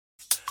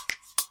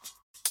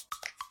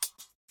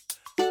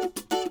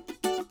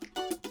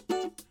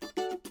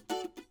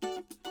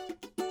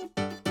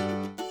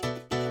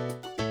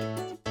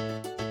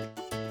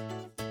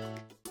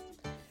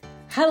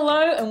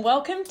Hello and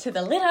welcome to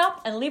the Lit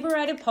Up and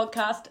Liberated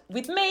podcast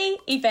with me,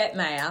 Yvette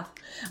Mayer.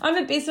 I'm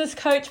a business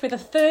coach with a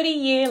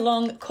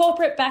 30-year-long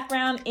corporate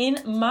background in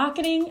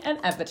marketing and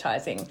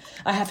advertising.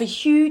 I have a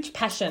huge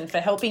passion for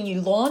helping you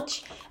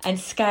launch and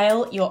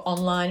scale your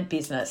online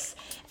business.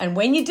 And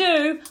when you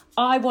do,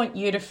 I want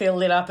you to feel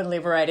lit up and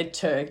liberated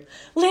too.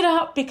 Lit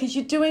up because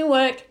you're doing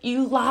work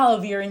you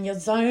love, you're in your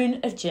zone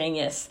of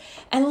genius,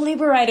 and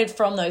liberated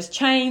from those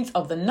chains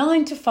of the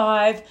 9 to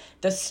 5,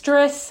 the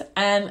stress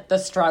and the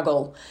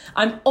struggle.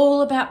 I'm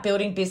all about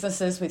building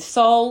businesses with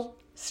soul,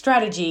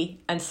 strategy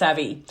and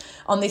savvy.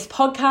 On this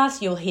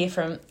podcast, you'll hear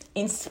from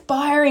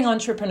inspiring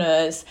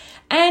entrepreneurs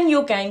and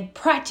you'll gain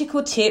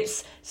practical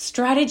tips,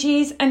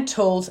 strategies and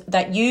tools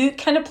that you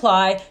can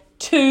apply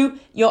to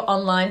your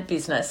online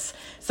business.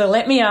 So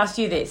let me ask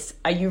you this.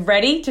 Are you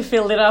ready to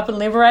feel lit up and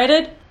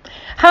liberated?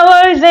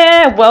 Hello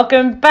there.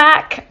 Welcome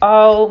back.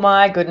 Oh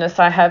my goodness.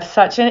 I have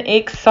such an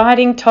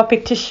exciting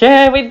topic to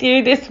share with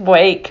you this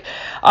week.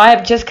 I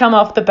have just come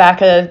off the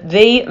back of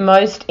the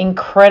most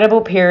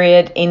incredible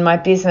period in my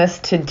business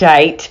to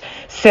date,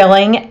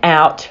 selling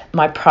out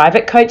my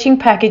private coaching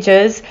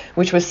packages,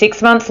 which was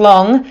 6 months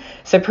long.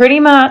 So pretty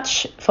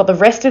much for the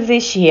rest of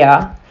this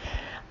year,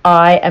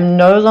 I am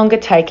no longer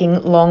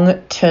taking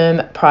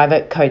long-term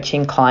private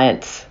coaching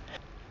clients.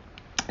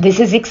 This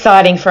is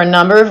exciting for a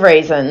number of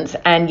reasons.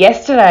 And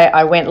yesterday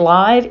I went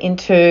live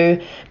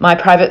into my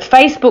private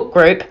Facebook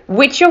group,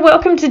 which you're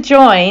welcome to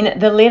join,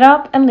 the Lit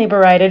Up and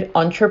Liberated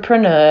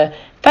Entrepreneur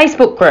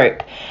Facebook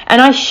group. And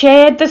I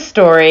shared the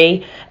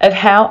story of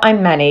how I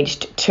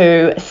managed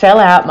to sell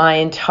out my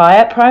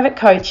entire private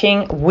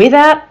coaching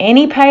without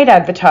any paid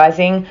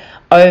advertising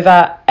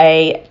over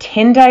a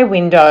 10-day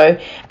window,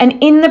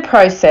 and in the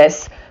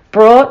process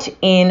brought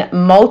in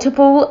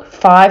multiple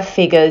 5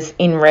 figures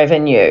in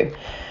revenue.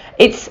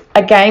 It's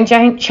a game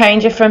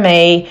changer for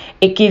me.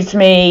 It gives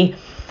me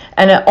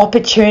an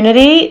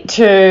opportunity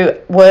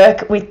to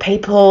work with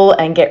people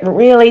and get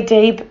really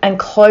deep and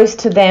close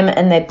to them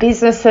and their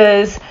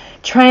businesses,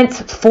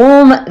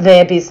 transform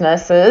their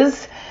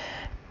businesses.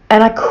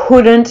 And I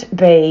couldn't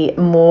be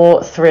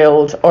more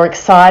thrilled or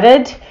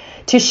excited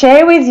to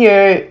share with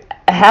you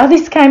how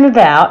this came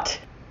about,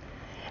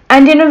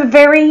 and in a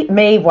very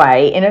me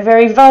way, in a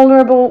very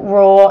vulnerable,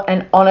 raw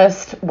and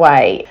honest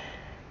way.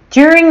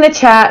 During the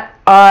chat,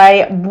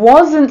 I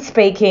wasn't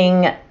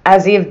speaking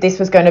as if this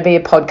was going to be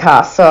a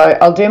podcast, so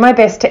I'll do my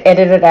best to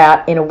edit it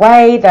out in a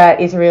way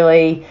that is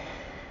really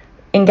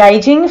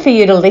engaging for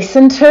you to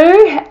listen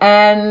to.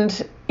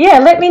 And yeah,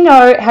 let me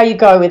know how you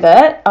go with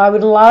it. I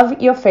would love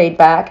your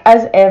feedback.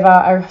 As ever,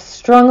 I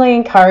strongly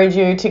encourage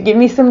you to give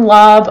me some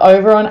love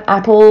over on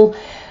Apple.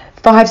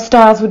 5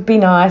 stars would be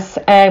nice.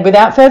 And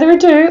without further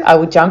ado, I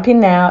will jump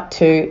in now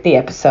to the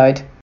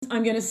episode.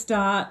 I'm going to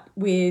start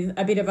with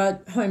a bit of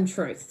a home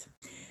truth.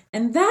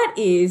 And that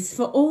is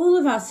for all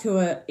of us who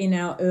are in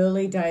our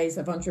early days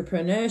of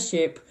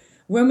entrepreneurship,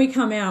 when we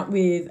come out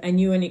with a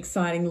new and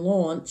exciting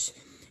launch,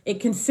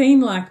 it can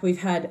seem like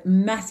we've had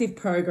massive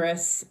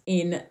progress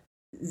in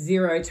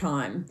 0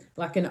 time,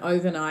 like an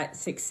overnight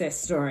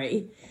success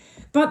story.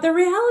 But the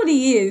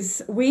reality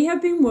is we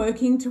have been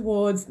working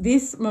towards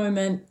this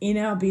moment in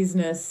our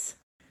business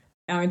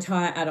our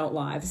entire adult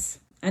lives.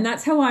 And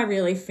that's how I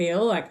really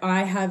feel. Like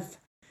I have,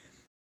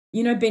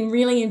 been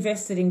really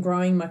invested in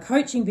growing my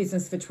coaching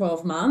business for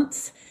 12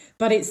 months,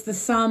 but it's the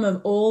sum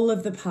of all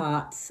of the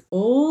parts,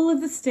 all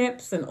of the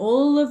steps and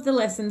all of the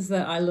lessons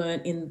that I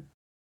learned in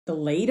the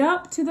lead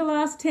up to the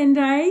last 10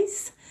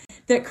 days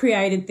that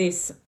created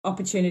this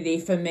opportunity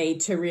for me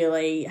to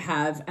really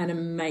have an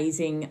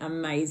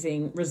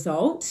amazing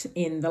result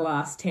in the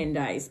last 10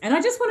 days. And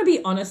I just want to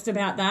be honest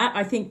about that.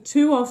 I think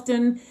too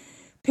often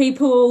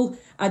people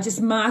are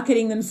just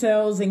marketing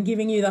themselves and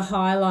giving you the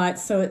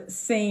highlights so it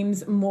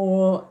seems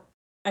more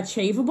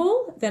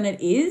achievable than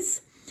it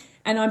is.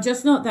 And I'm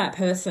just not that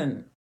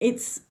person.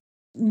 It's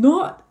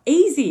not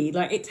easy.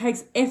 Like it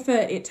takes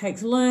effort, it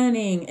takes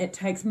learning, it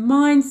takes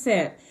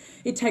mindset,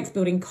 it takes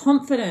building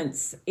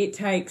confidence, it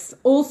takes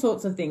all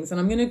sorts of things. And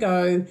I'm going to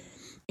go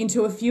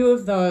into a few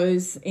of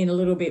those in a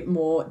little bit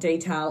more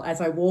detail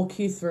as I walk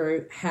you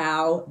through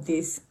how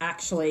this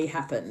actually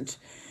happened.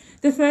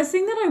 The first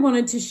thing that I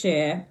wanted to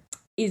share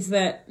is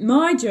that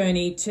my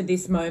journey to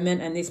this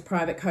moment and this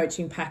private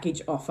coaching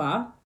package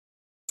offer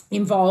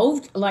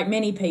involved, like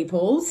many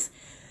people's,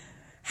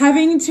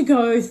 having to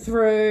go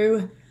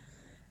through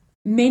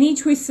many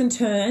twists and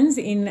turns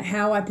in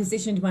how I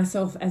positioned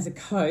myself as a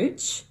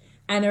coach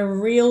and a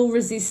real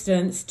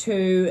resistance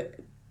to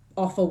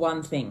offer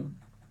one thing.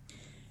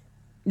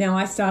 Now,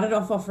 I started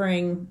off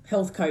offering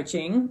health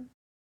coaching,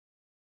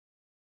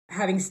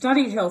 having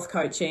studied health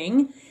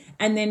coaching,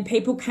 and then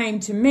people came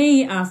to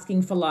me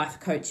asking for life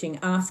coaching,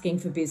 asking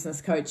for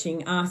business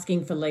coaching,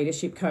 asking for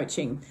leadership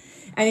coaching.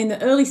 And in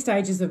the early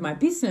stages of my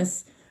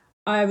business,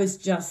 I was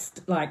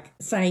just like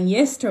saying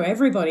yes to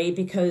everybody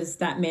because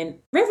that meant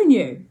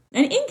revenue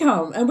and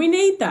income. And we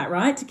need that,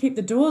 right, to keep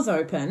the doors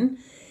open.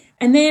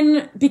 And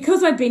then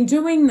because I'd been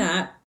doing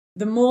that,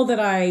 the more that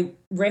I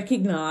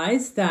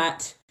recognized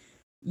that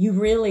you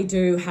really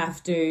do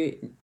have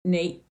to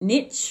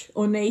niche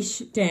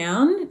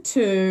down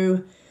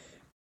to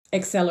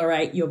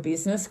accelerate your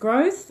business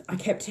growth. I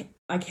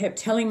kept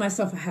telling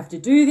myself I have to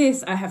do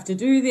this,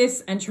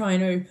 and trying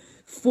to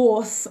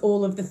force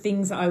all of the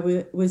things I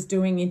was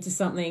doing into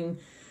something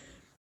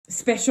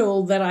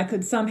special that I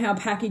could somehow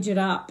package it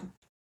up.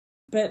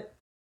 But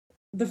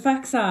the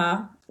facts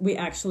are, we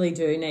actually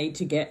do need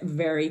to get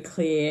very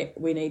clear.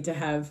 We need to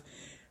have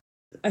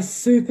a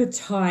super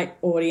tight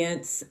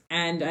audience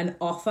and an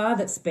offer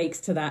that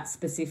speaks to that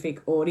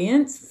specific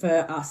audience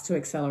for us to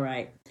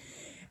accelerate.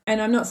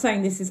 And I'm not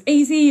saying this is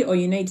easy or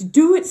you need to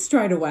do it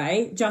straight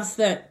away, just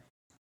that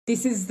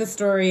this is the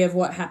story of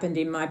what happened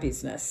in my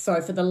business.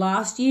 So for the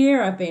last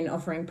year, I've been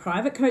offering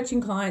private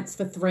coaching clients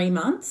for 3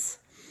 months,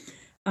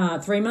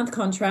 3-month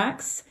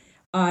contracts.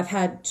 I've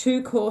had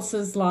 2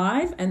 courses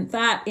live, and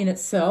that in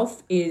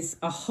itself is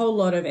a whole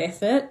lot of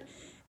effort.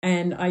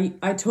 And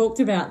I talked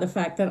about the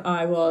fact that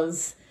I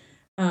was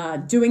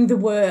doing the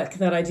work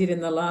that I did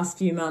in the last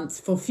few months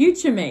for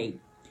Future Me.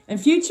 And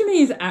Future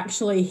Me is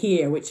actually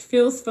here, which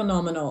feels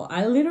phenomenal.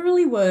 I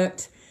literally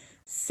worked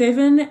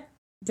 7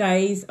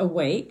 days a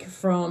week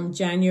from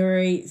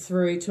January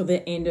through to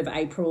the end of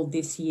April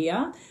this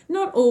year.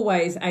 Not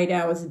always 8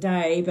 hours a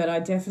day, but I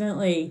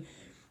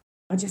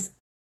just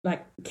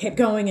kept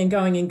going and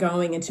going and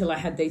going until I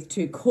had these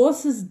 2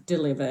 courses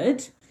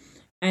delivered.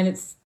 And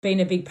it's been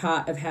a big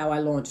part of how I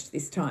launched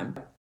this time.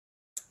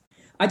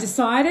 I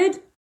decided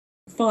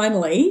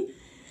finally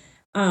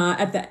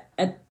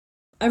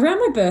around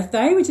my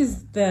birthday, which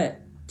is the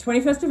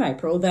 21st of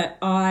April, that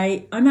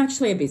I'm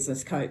actually a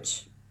business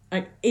coach.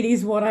 It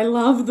is what I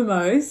love the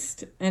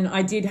most. And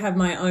I did have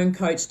my own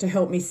coach to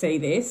help me see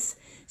this.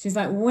 She's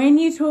like, when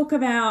you talk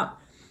about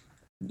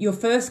your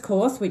first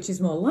course, which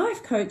is more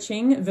life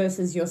coaching,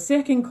 versus your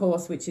second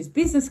course, which is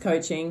business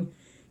coaching,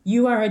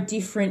 you are a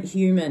different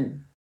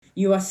human.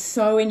 You are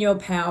so in your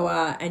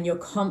power and your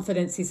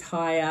confidence is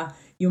higher.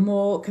 You're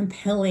more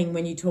compelling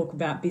when you talk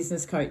about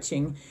business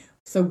coaching.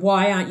 So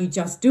why aren't you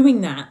just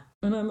doing that?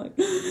 And I'm like,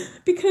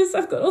 because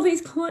I've got all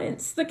these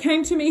clients that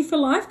came to me for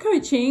life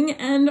coaching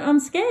and I'm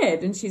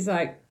scared. And she's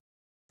like,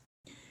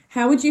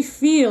 how would you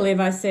feel if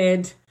I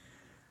said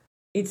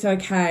it's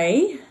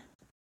okay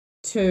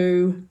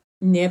to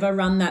never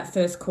run that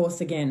first course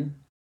again?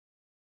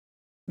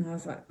 And I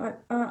was like,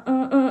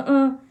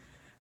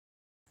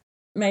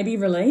 maybe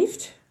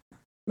relieved,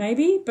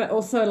 maybe, but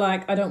also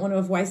like, I don't want to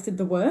have wasted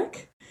the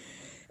work.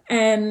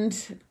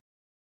 And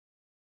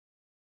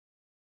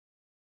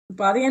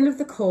by the end of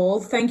the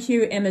call, thank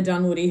you, Emma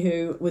Dunwoody,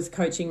 who was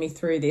coaching me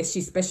through this. She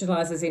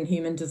specializes in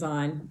human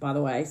design, by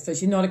the way. So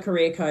she's not a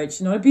career coach,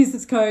 she's not a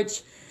business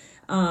coach.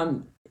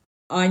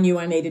 I knew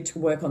I needed to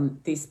work on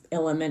this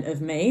element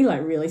of me,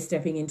 like really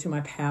stepping into my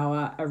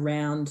power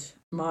around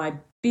my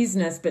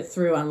business, but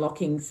through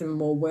unlocking some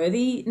more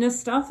worthiness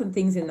stuff and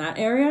things in that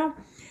area.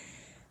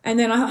 And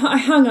then I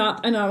hung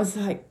up and I was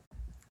like,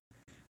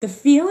 the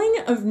feeling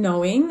of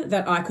knowing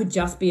that I could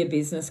just be a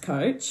business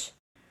coach,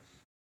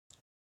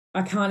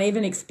 I can't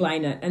even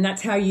explain it. And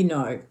that's how you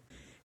know.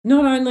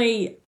 Not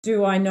only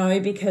do I know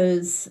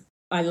because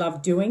I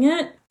love doing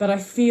it, but I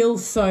feel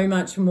so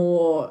much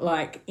more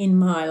like in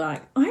my,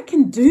 like, I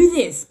can do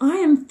this. I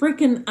am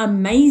freaking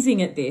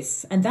amazing at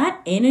this. And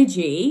that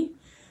energy,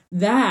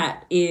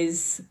 that's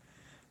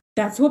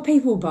what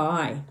people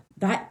buy.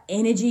 That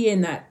energy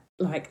and that,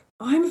 like,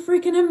 I'm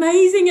freaking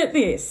amazing at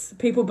this.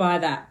 People buy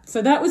that.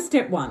 So that was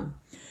step 1.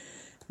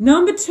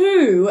 Number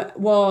 2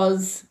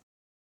 was,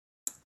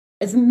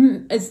 as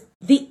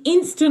the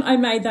instant I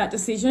made that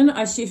decision,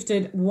 I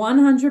shifted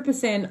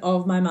 100%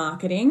 of my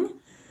marketing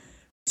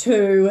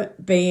to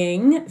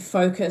being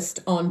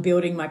focused on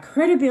building my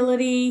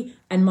credibility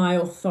and my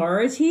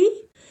authority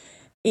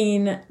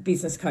in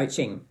business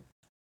coaching.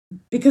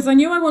 Because I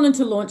knew I wanted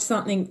to launch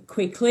something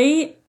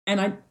quickly,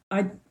 and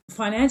I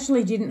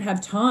financially didn't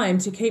have time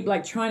to keep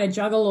like trying to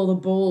juggle all the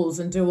balls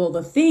and do all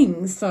the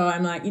things. So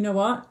I'm like, you know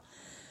what?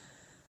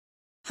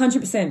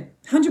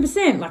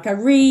 100%. Like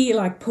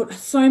I put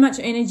so much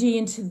energy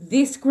into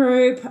this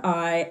group.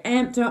 I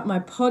amped up my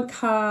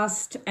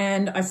podcast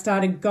and I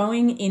started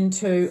going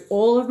into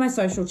all of my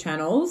social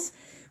channels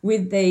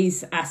with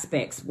these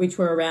aspects, which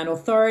were around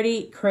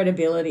authority,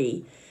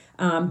 credibility,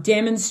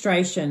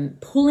 demonstration,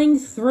 pulling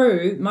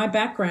through my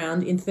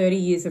background in 30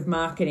 years of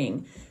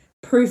marketing,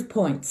 proof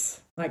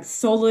points, like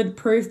solid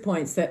proof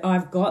points that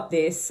I've got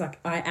this. Like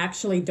I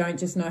actually don't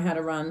just know how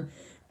to run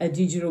a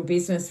digital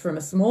business from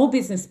a small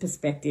business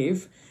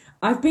perspective.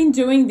 I've been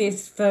doing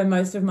this for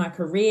most of my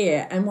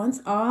career. And once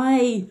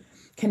I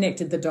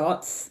connected the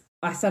dots,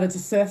 I started to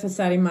surface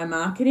that in my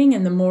marketing.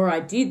 And the more I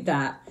did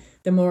that,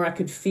 the more I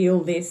could feel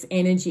this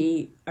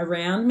energy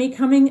around me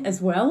coming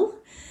as well.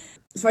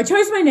 So I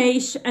chose my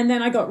niche and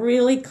then I got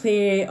really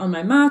clear on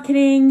my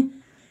marketing.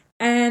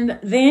 And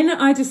then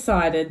I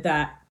decided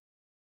that,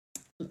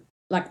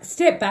 like,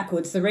 step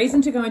backwards. The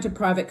reason to go into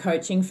private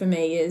coaching for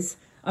me is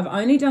I've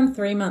only done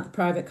 3-month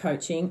private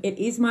coaching. It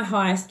is my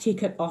highest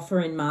ticket offer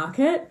in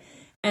market.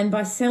 And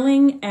by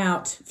selling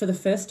out for the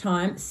first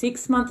time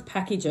 6-month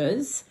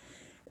packages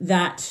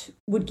that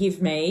would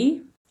give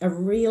me a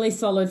really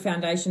solid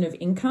foundation of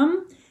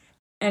income,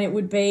 and it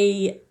would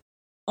be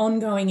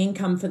ongoing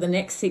income for the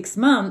next 6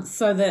 months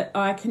so that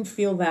I can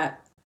feel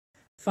that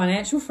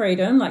financial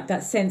freedom, like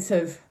that sense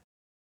of,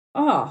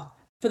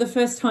 for the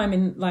first time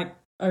in like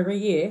over a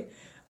year,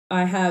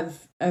 I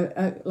have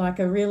a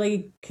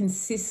really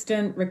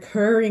consistent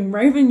recurring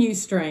revenue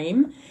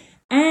stream.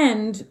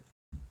 And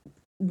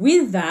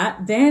with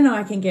that, then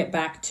I can get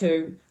back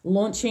to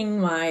launching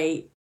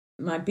my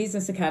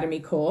Business Academy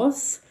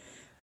course,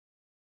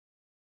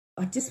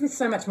 like just with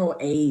so much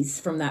more ease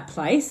from that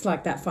place,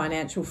 like that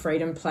financial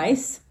freedom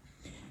place.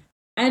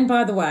 And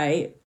by the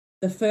way,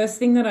 the first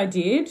thing that I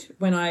did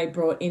when I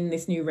brought in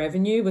this new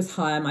revenue was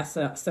hire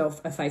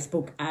myself a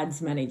Facebook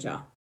ads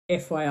manager,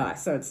 FYI.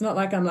 So it's not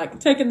like I'm like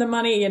taking the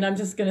money and I'm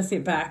just going to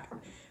sit back.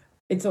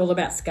 It's all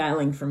about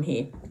scaling from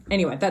here.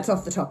 Anyway, that's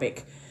off the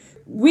topic.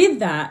 With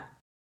that,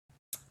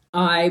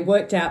 I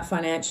worked out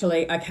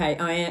financially, okay,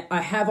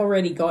 I have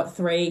already got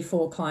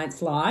 3-4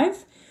 clients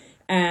live,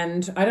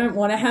 and I don't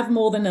want to have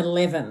more than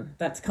 11.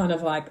 That's kind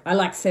of like, I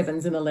like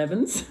 7s and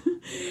 11s.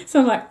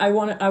 So I'm like, I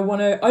want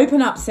to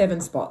open up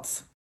 7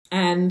 spots.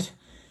 And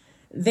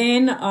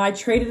then I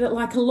treated it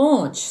like a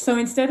launch. So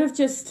instead of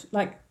just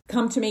like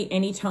come to me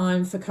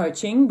anytime for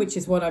coaching, which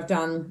is what I've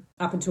done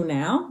up until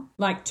now,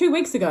 like 2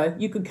 weeks ago,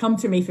 you could come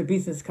to me for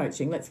business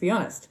coaching, let's be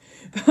honest.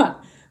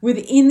 But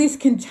within this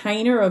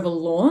container of a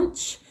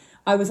launch,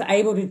 I was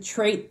able to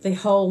treat the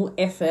whole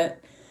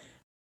effort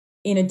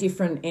in a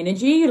different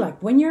energy.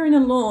 Like when you're in a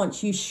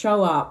launch, you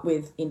show up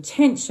with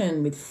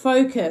intention, with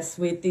focus,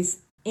 with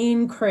this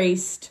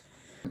increased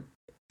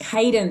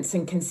cadence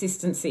and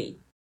consistency.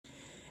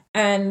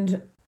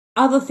 And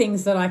other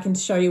things that I can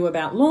show you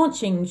about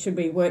launching, should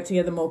we work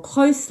together more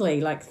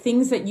closely, like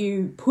things that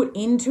you put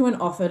into an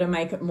offer to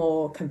make it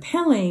more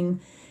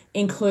compelling,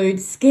 include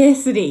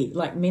scarcity,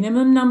 like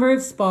minimum number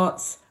of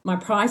spots. My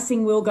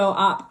pricing will go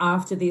up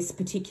after this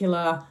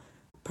particular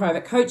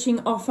private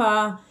coaching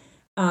offer.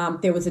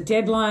 There was a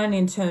deadline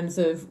in terms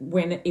of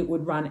when it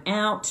would run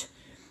out.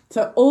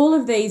 So all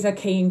of these are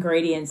key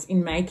ingredients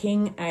in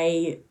making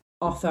a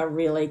offer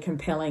really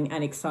compelling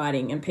and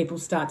exciting. And people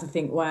start to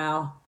think,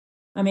 wow,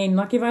 I mean,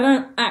 like if I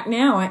don't act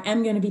now, I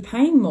am going to be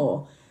paying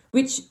more,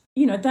 which,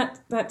 you know,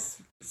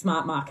 that's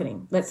smart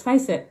marketing, let's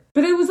face it.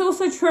 But it was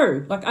also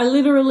true. Like I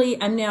literally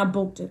am now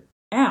booked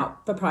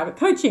out for private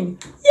coaching.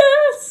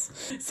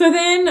 Yes. So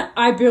then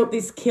I built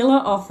this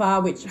killer offer,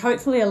 which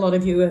hopefully a lot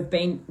of you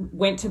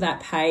went to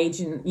that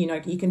page and, you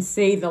know, you can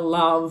see the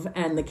love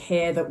and the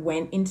care that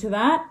went into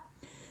that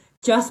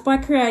just by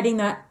creating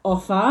that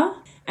offer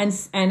and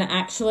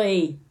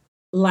actually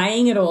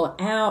laying it all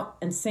out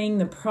and seeing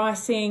the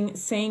pricing,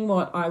 seeing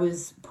what I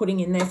was putting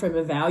in there from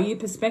a value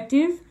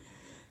perspective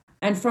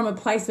and from a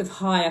place of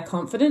higher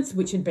confidence,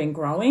 which had been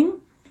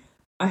growing.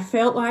 I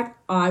felt like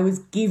I was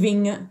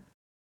giving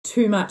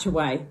too much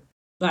away.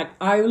 Like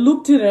I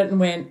looked at it and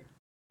went,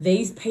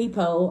 these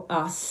people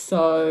are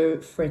so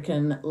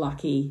freaking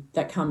lucky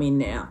that come in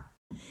now.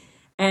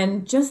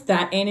 And just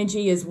that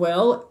energy as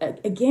well.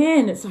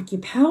 Again, it's like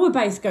your power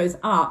base goes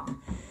up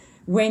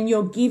when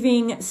you're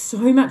giving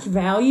so much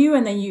value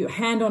and then you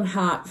hand on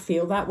heart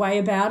feel that way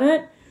about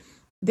it,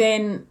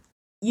 then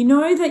you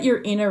know that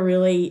you're in a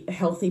really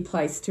healthy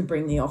place to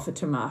bring the offer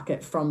to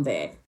market from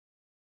there.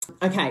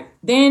 Okay,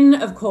 then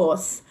of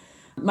course,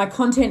 my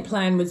content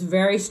plan was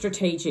very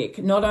strategic.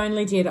 Not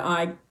only did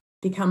I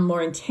become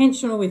more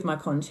intentional with my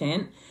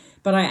content,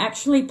 but I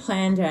actually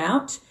planned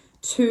out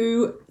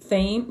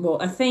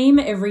a theme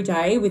every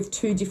day with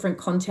 2 different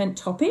content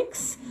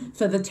topics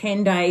for the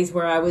 10 days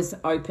where I was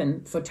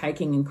open for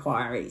taking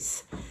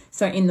inquiries.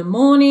 So in the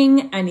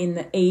morning and in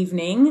the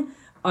evening,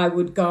 I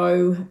would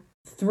go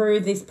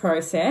through this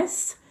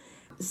process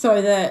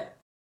so that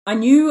I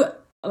knew,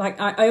 like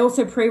I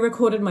also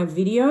pre-recorded my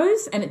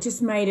videos and it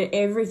just made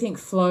everything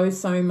flow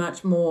so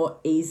much more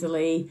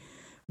easily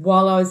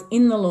while I was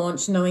in the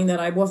launch, knowing that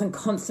I wasn't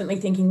constantly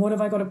thinking, what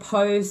have I got to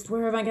post?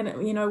 Where am I going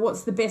to,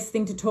 what's the best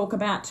thing to talk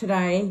about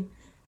today?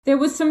 There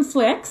was some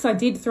flex. I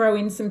did throw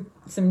in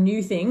some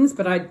new things,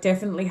 but I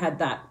definitely had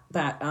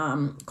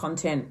that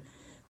content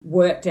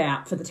worked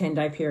out for the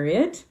 10-day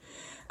period.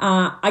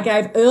 I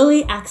gave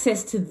early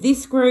access to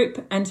this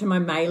group and to my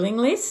mailing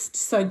list.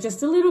 So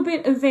just a little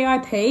bit of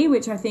VIP,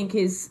 which I think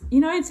is,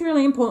 it's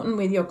really important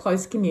with your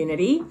close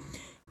community.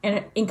 And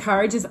it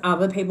encourages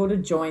other people to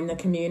join the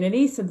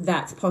community. So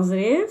that's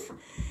positive.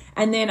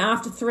 And then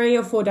after 3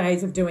 or 4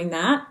 days of doing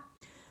that,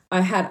 I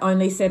had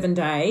only 7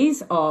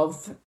 days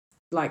of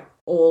like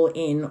all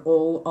in,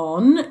 all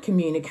on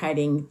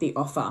communicating the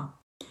offer.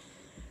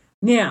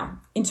 Now,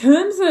 in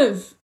terms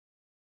of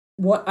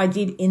what I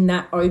did in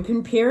that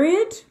open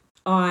period,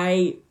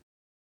 I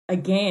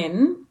had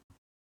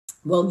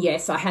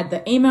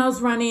the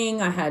emails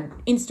running, I had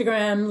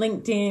Instagram,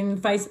 LinkedIn,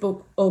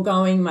 Facebook all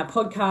going, my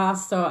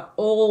podcast, so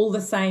all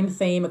the same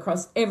theme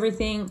across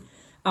everything,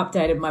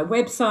 updated my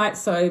website,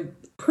 so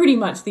pretty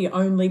much the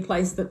only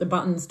place that the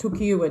buttons took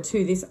you were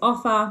to this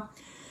offer.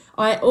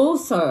 I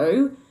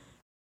also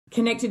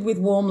connected with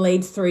warm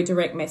leads through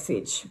direct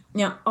message.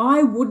 Now,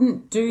 I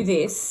wouldn't do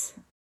this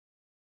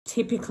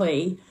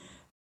typically,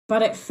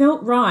 but it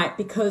felt right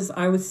because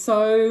I was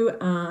so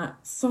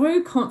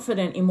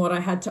confident in what I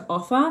had to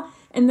offer.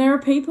 And there are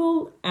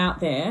people out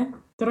there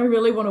that I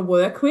really want to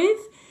work with.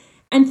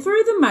 And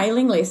through the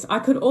mailing list, I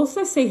could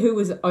also see who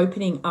was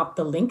opening up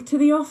the link to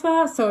the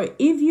offer. So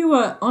if you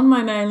were on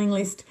my mailing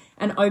list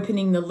and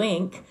opening the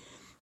link,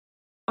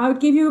 I would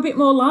give you a bit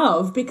more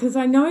love because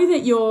I know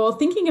that you're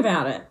thinking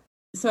about it.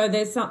 So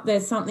there's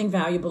something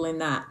valuable in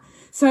that.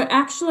 So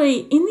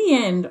actually, in the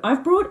end,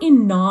 I've brought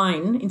in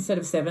 9 instead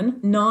of 7,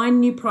 9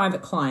 new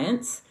private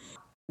clients.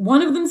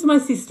 One of them's my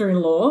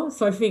sister-in-law,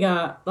 so I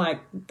figure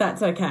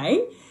that's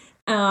okay.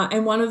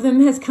 And one of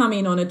them has come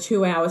in on a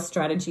 2-hour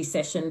strategy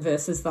session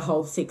versus the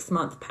whole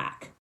 6-month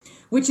pack,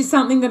 which is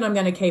something that I'm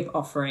going to keep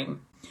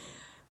offering.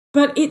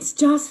 But it's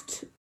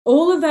just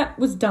all of that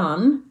was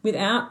done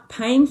without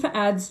paying for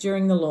ads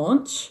during the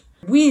launch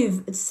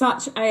with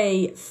such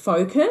a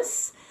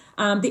focus.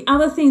 The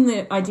other thing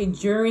that I did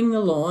during the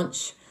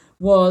launch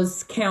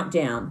was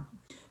countdown.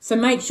 So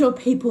make sure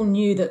people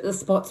knew that the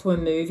spots were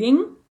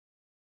moving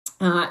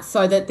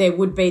so that there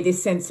would be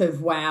this sense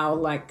of, wow,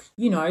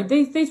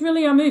 these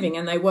really are moving.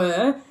 And they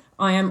were.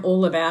 I am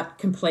all about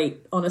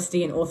complete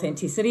honesty and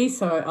authenticity.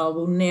 So I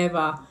will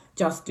never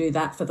just do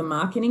that for the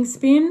marketing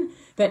spin.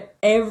 But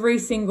every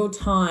single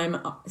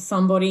time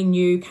somebody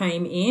new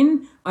came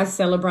in, I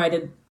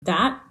celebrated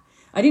that.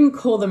 I didn't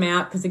call them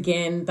out because,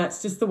 again,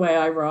 that's just the way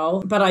I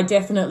roll. But I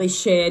definitely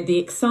shared the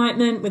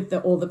excitement with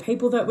all the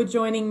people that were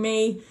joining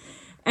me.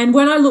 And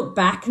when I look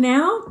back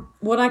now,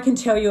 what I can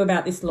tell you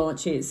about this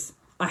launch is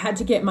I had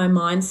to get my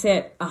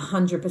mindset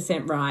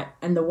 100% right.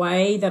 And the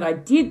way that I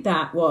did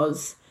that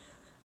was,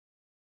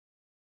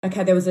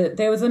 okay, there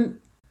was a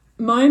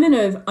moment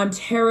of, I'm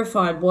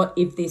terrified, what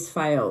if this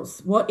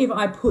fails? What if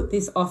I put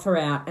this offer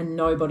out and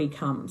nobody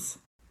comes?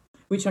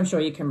 Which I'm sure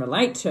you can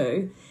relate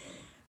to.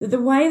 The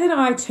way that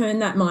I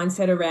turned that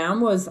mindset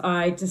around was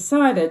I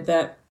decided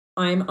that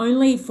I'm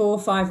only 4 or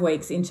 5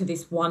 weeks into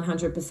this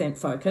 100%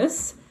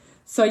 focus.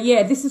 So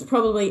yeah, this is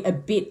probably a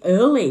bit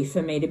early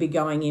for me to be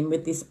going in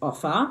with this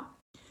offer.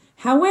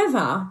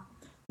 However,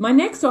 my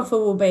next offer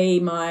will be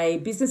my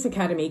Business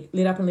Academy,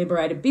 Lit Up and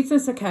Liberated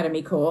Business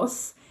Academy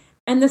course,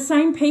 and the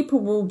same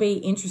people will be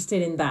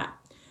interested in that.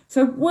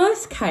 So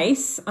worst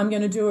case, I'm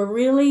going to do a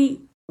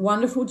really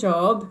wonderful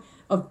job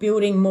of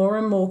building more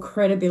and more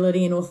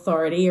credibility and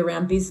authority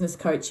around business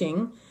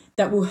coaching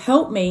that will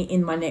help me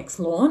in my next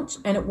launch,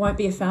 and it won't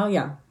be a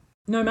failure.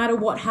 No matter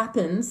what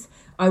happens,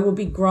 I will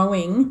be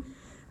growing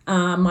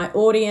my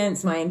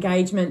audience, my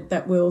engagement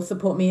that will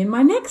support me in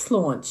my next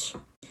launch.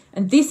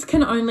 And this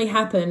can only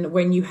happen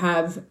when you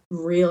have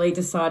really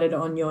decided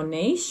on your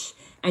niche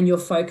and you're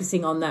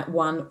focusing on that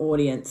one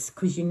audience,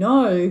 because you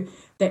know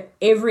that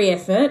every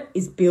effort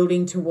is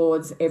building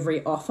towards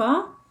every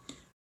offer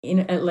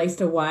in at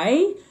least a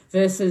way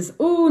versus,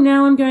 oh,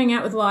 now I'm going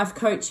out with life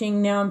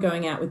coaching, now I'm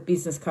going out with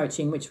business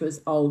coaching, which was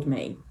old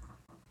me.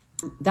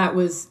 That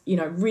was,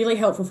 really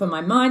helpful for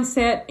my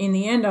mindset. In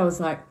the end, I was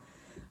like,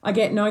 I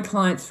get no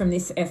clients from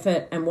this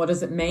effort. And what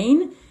does it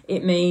mean?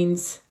 It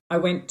means I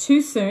went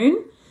too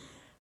soon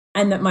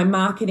and that my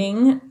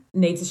marketing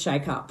needs a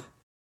shake up.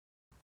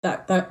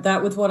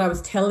 That was what I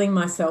was telling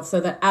myself, so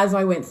that as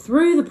I went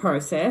through the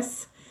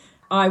process,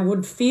 I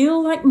would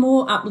feel like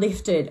more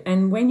uplifted.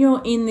 And when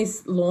you're in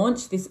this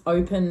launch, this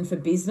open for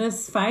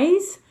business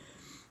phase,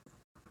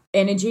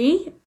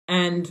 energy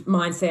and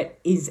mindset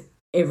is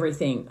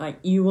everything. Like,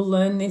 you will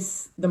learn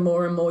this the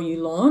more and more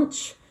you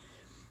launch.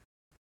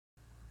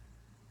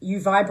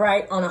 You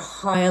vibrate on a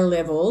higher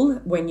level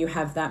when you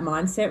have that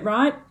mindset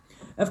right.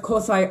 Of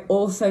course, I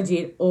also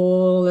did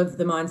all of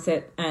the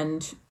mindset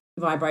and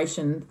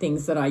vibration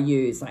things that I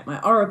use, like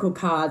my oracle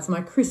cards,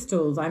 my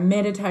crystals. I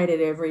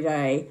meditated every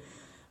day.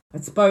 I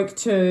spoke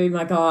to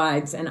my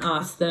guides and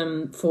asked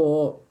them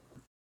for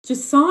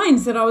just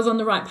signs that I was on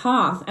the right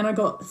path. And I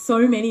got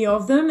so many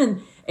of them.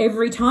 And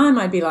every time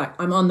I'd be like,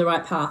 I'm on the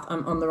right path.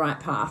 I'm on the right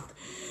path.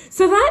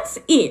 So that's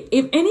it.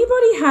 If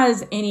anybody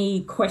has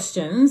any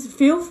questions,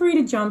 feel free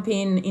to jump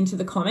into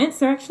the comments.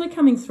 They're actually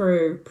coming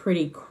through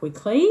pretty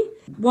quickly.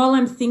 While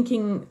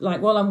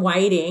I'm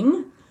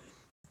waiting,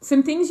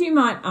 some things you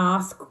might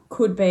ask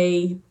could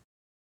be,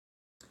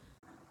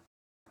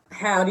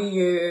 how do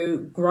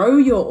you grow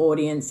your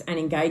audience and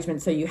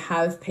engagement so you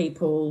have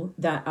people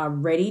that are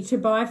ready to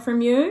buy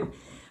from you?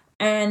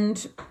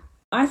 And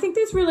I think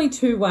there's really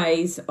 2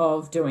 ways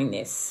of doing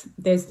this.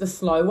 There's the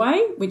slow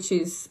way, which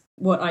is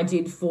what I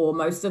did for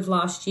most of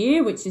last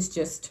year, which is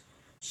just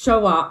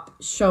show up,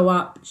 show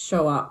up,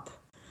 show up.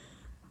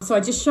 So I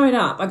just showed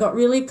up. I got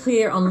really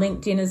clear on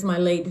LinkedIn as my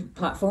lead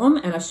platform,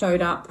 and I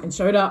showed up and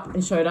showed up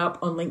and showed up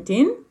on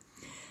LinkedIn.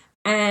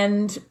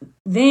 And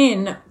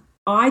then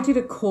I did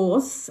a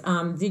course,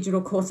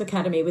 Digital Course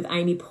Academy with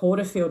Amy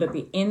Porterfield at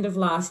the end of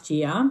last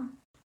year.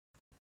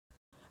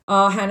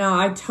 Oh, Hannah,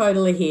 I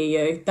totally hear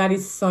you. That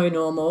is so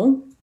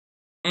normal.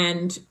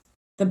 And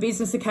the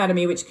Business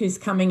Academy, which is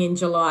coming in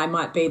July,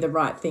 might be the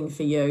right thing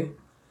for you.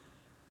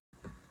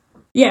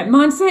 Yeah,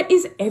 mindset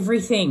is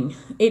everything.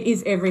 It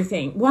is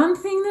everything. One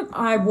thing that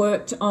I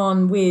worked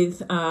on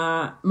with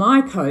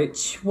my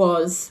coach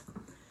was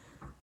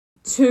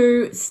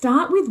to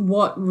start with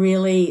what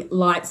really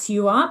lights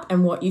you up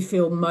and what you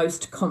feel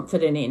most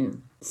confident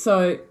in.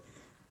 So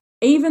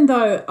even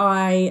though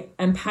I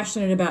am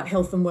passionate about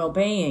health and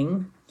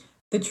well-being,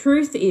 the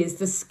truth is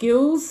the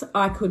skills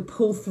I could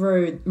pull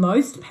through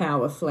most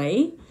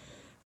powerfully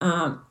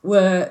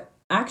were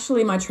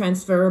actually my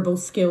transferable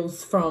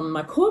skills from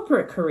my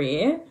corporate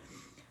career,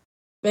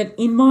 but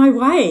in my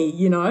way,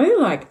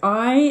 like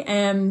I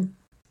am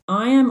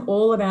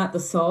all about the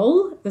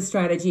soul, the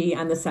strategy,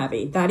 and the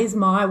savvy. That is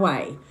my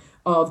way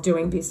of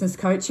doing business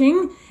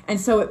coaching. And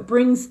so it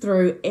brings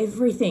through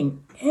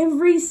everything.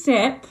 Every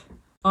step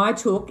I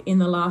took in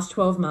the last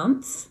 12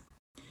 months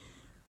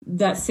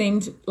that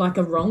seemed like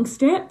a wrong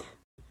step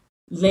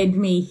led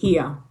me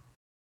here.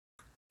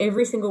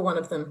 Every single one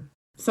of them.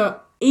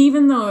 So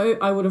even though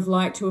I would have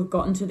liked to have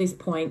gotten to this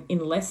point in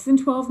less than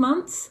 12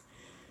 months,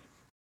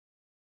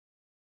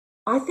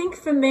 I think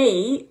for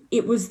me,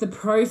 it was the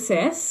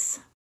process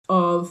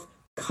of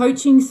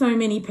coaching so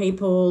many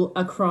people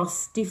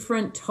across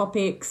different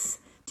topics,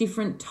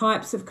 different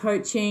types of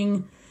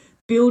coaching,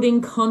 building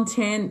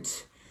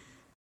content,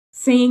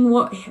 seeing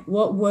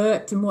what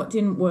worked and what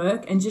didn't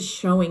work, and just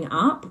showing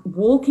up,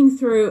 walking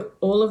through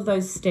all of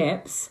those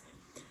steps.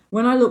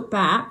 When I look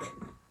back,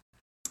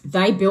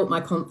 they built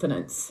my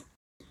confidence.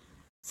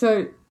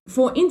 So,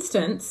 for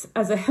instance,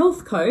 as a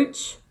health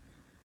coach,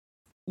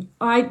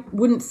 I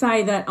wouldn't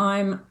say that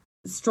I'm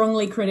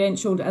strongly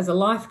credentialed as a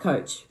life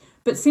coach.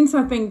 But since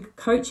I've been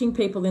coaching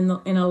people in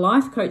a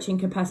life coaching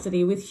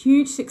capacity with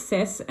huge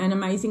success and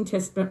amazing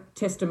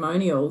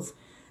testimonials,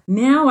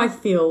 now I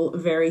feel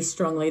very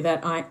strongly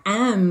that I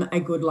am a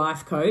good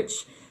life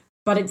coach,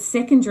 but it's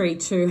secondary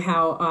to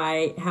how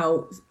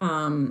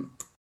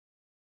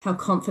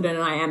confident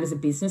I am as a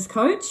business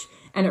coach,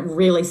 and it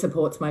really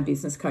supports my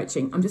business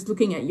coaching. I'm just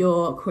looking at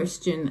your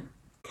question,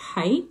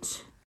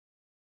 Kate.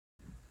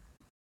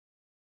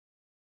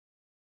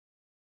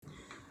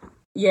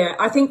 Yeah,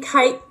 I think,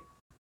 Kate,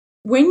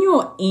 when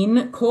you're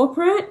in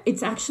corporate,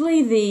 it's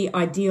actually the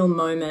ideal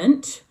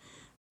moment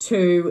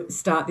to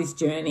start this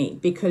journey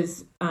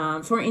because,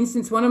 for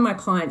instance, one of my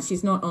clients,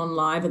 she's not on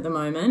live at the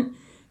moment.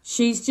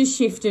 She's just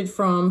shifted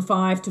from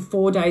 5 to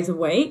 4 days a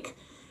week.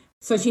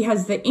 So she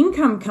has the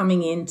income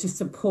coming in to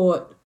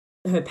support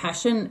her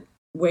passion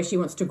where she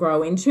wants to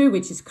grow into,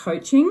 which is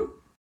coaching.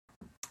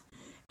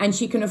 And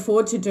she can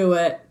afford to do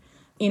it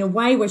in a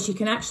way where she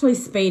can actually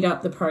speed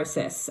up the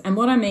process. And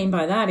what I mean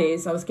by that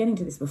is, I was getting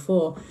to this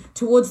before,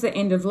 towards the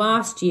end of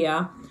last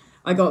year,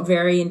 I got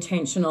very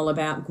intentional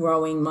about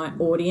growing my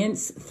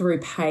audience through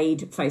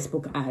paid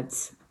Facebook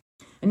ads.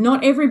 And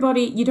not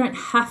everybody, you don't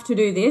have to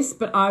do this,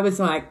 but I was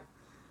like,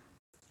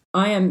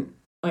 I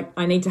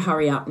need to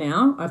hurry up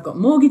now. I've got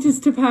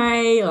mortgages to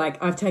pay.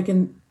 I've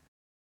taken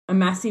a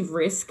massive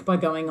risk by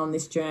going on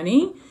this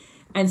journey.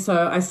 And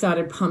so I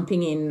started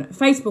pumping in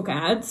Facebook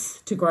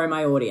ads to grow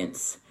my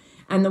audience.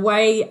 And the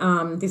way,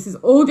 this is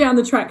all down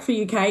the track for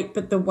you, Kate,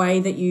 but the way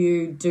that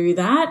you do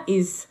that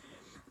is,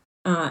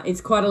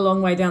 it's quite a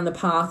long way down the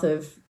path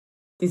of,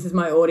 this is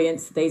my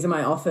audience, these are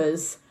my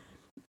offers.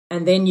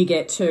 And then you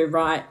get to,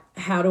 right,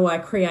 how do I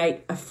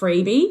create a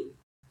freebie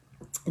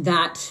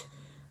that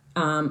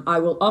I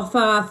will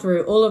offer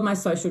through all of my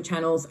social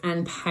channels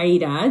and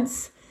paid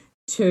ads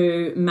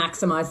to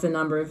maximize the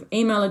number of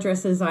email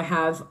addresses I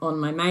have on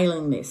my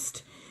mailing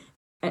list.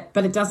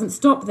 But it doesn't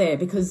stop there,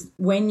 because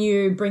when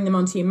you bring them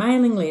onto your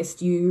mailing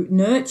list, you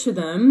nurture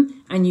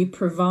them and you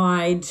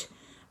provide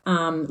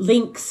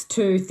links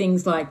to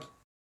things like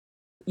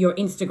your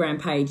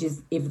Instagram page,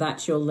 if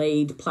that's your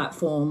lead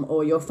platform,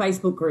 or your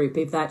Facebook group,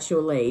 if that's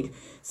your lead.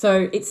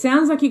 So it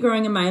sounds like you're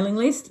growing a mailing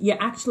list.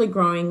 You're actually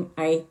growing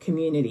a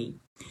community.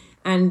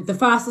 And the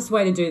fastest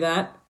way to do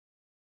that,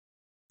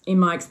 in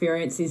my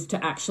experience, is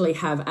to actually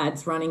have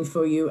ads running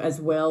for you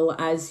as well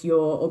as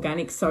your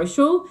organic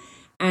social.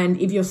 And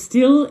if you're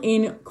still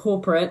in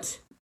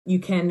corporate, you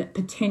can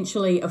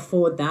potentially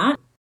afford that.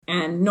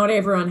 And not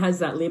everyone has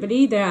that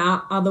liberty. There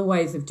are other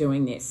ways of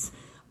doing this.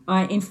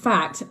 In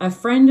fact, a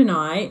friend and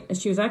I,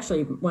 she was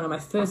actually one of my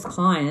first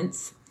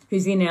clients,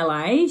 who's in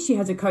LA. She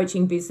has a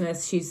coaching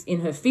business. She's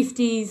in her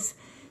 50s.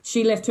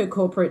 She left her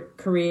corporate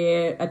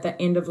career at the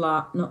end of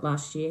at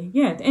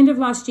the end of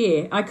last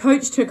year. I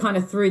coached her kind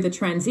of through the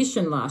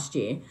transition last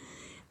year.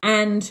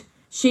 And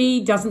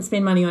she doesn't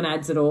spend money on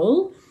ads at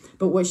all.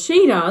 But what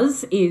she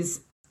does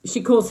is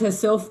she calls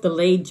herself the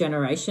lead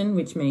generation,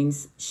 which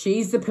means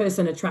she's the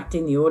person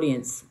attracting the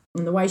audience.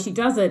 And the way she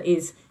does it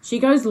is she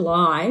goes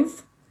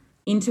live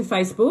into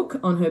Facebook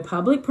on her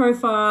public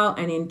profile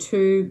and in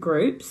 2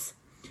 groups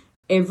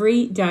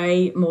every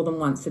day, more than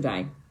once a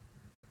day.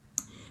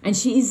 And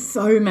she is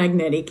so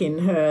magnetic in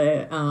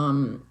her,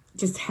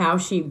 just how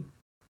she's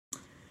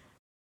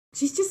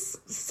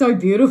just so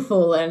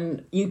beautiful,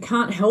 and you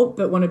can't help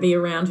but want to be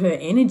around her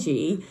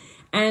energy.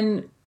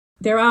 And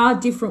there are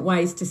different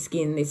ways to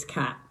skin this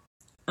cat.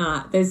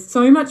 There's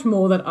so much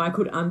more that I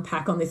could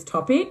unpack on this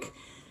topic.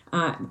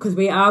 because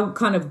we are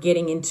kind of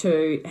getting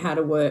into how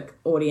to work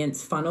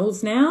audience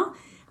funnels now.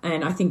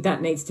 And I think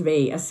that needs to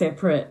be a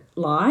separate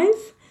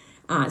live.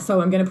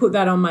 So I'm going to put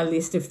that on my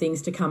list of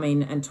things to come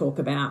in and talk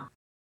about.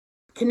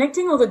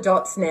 Connecting all the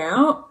dots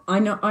now, I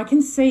know I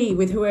can see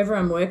with whoever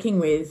I'm working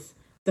with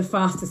the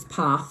fastest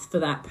path for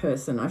that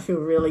person. I feel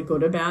really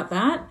good about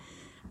that.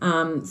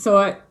 I'm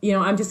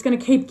just going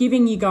to keep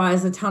giving you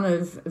guys a ton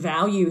of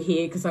value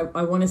here because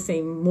I want to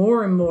see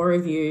more and more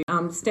of you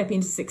step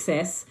into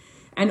success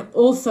and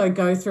also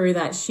go through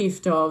that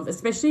shift of,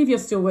 especially if you're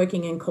still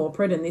working in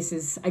corporate and this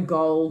is a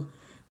goal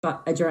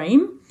but a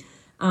dream.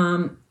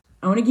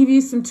 I want to give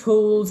you some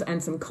tools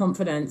and some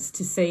confidence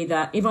to see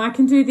that if I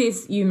can do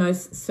this, you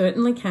most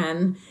certainly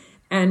can.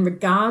 And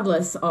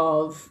regardless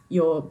of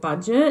your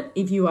budget,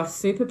 if you are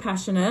super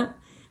passionate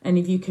and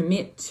if you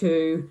commit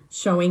to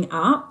showing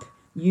up,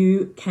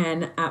 you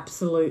can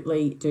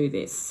absolutely do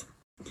this.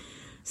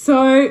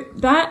 So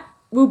that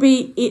will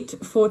be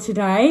it for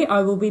today.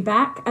 I will be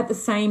back at the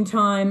same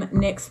time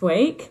next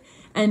week.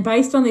 And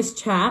based on this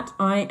chat,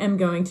 I am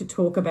going to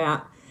talk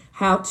about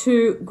how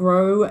to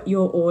grow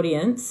your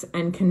audience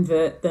and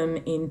convert them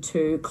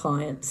into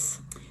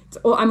clients.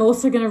 So I'm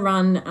also going to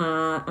run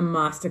a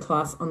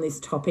masterclass on this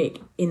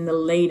topic in the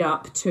lead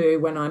up to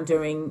when I'm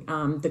doing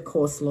the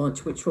course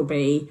launch, which will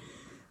be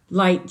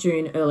late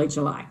June, early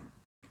July.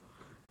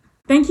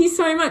 Thank you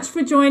so much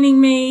for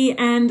joining me,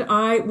 and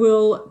I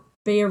will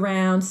be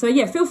around. So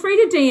yeah, feel free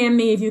to DM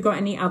me if you've got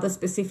any other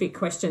specific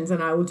questions,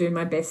 and I will do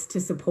my best to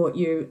support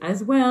you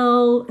as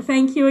well.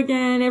 Thank you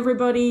again,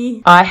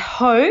 everybody. I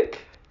hope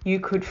you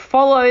could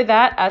follow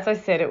that. As I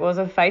said, it was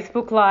a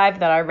Facebook Live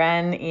that I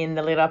ran in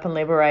the Lit Up and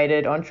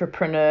Liberated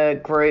Entrepreneur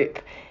group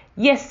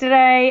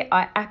yesterday.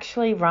 I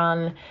actually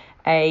run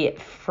a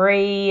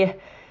free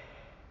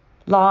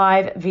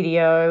live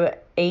video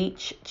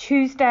each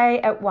Tuesday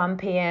at 1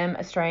 p.m.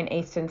 Australian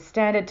Eastern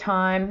Standard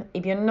Time.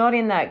 If you're not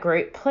in that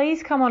group,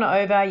 please come on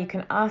over. You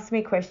can ask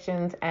me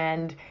questions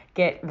and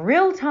get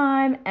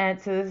real-time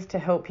answers to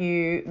help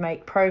you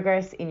make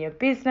progress in your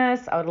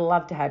business. I would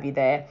love to have you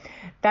there.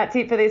 That's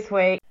it for this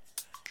week.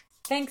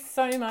 Thanks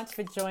so much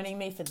for joining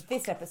me for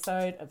this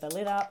episode of the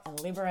Lit Up and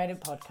Liberated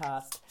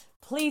podcast.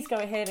 Please go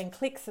ahead and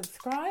click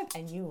subscribe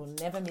and you will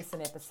never miss an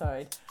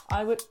episode.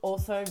 I would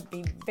also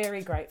be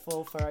very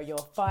grateful for your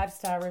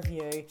 5-star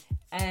review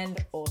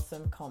and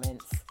awesome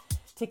comments.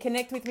 To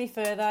connect with me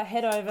further,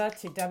 head over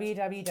to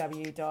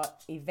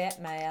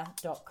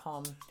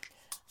www.yvettemeyer.com.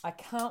 I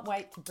can't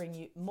wait to bring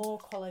you more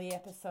quality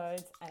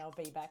episodes and I'll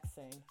be back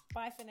soon.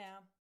 Bye for now.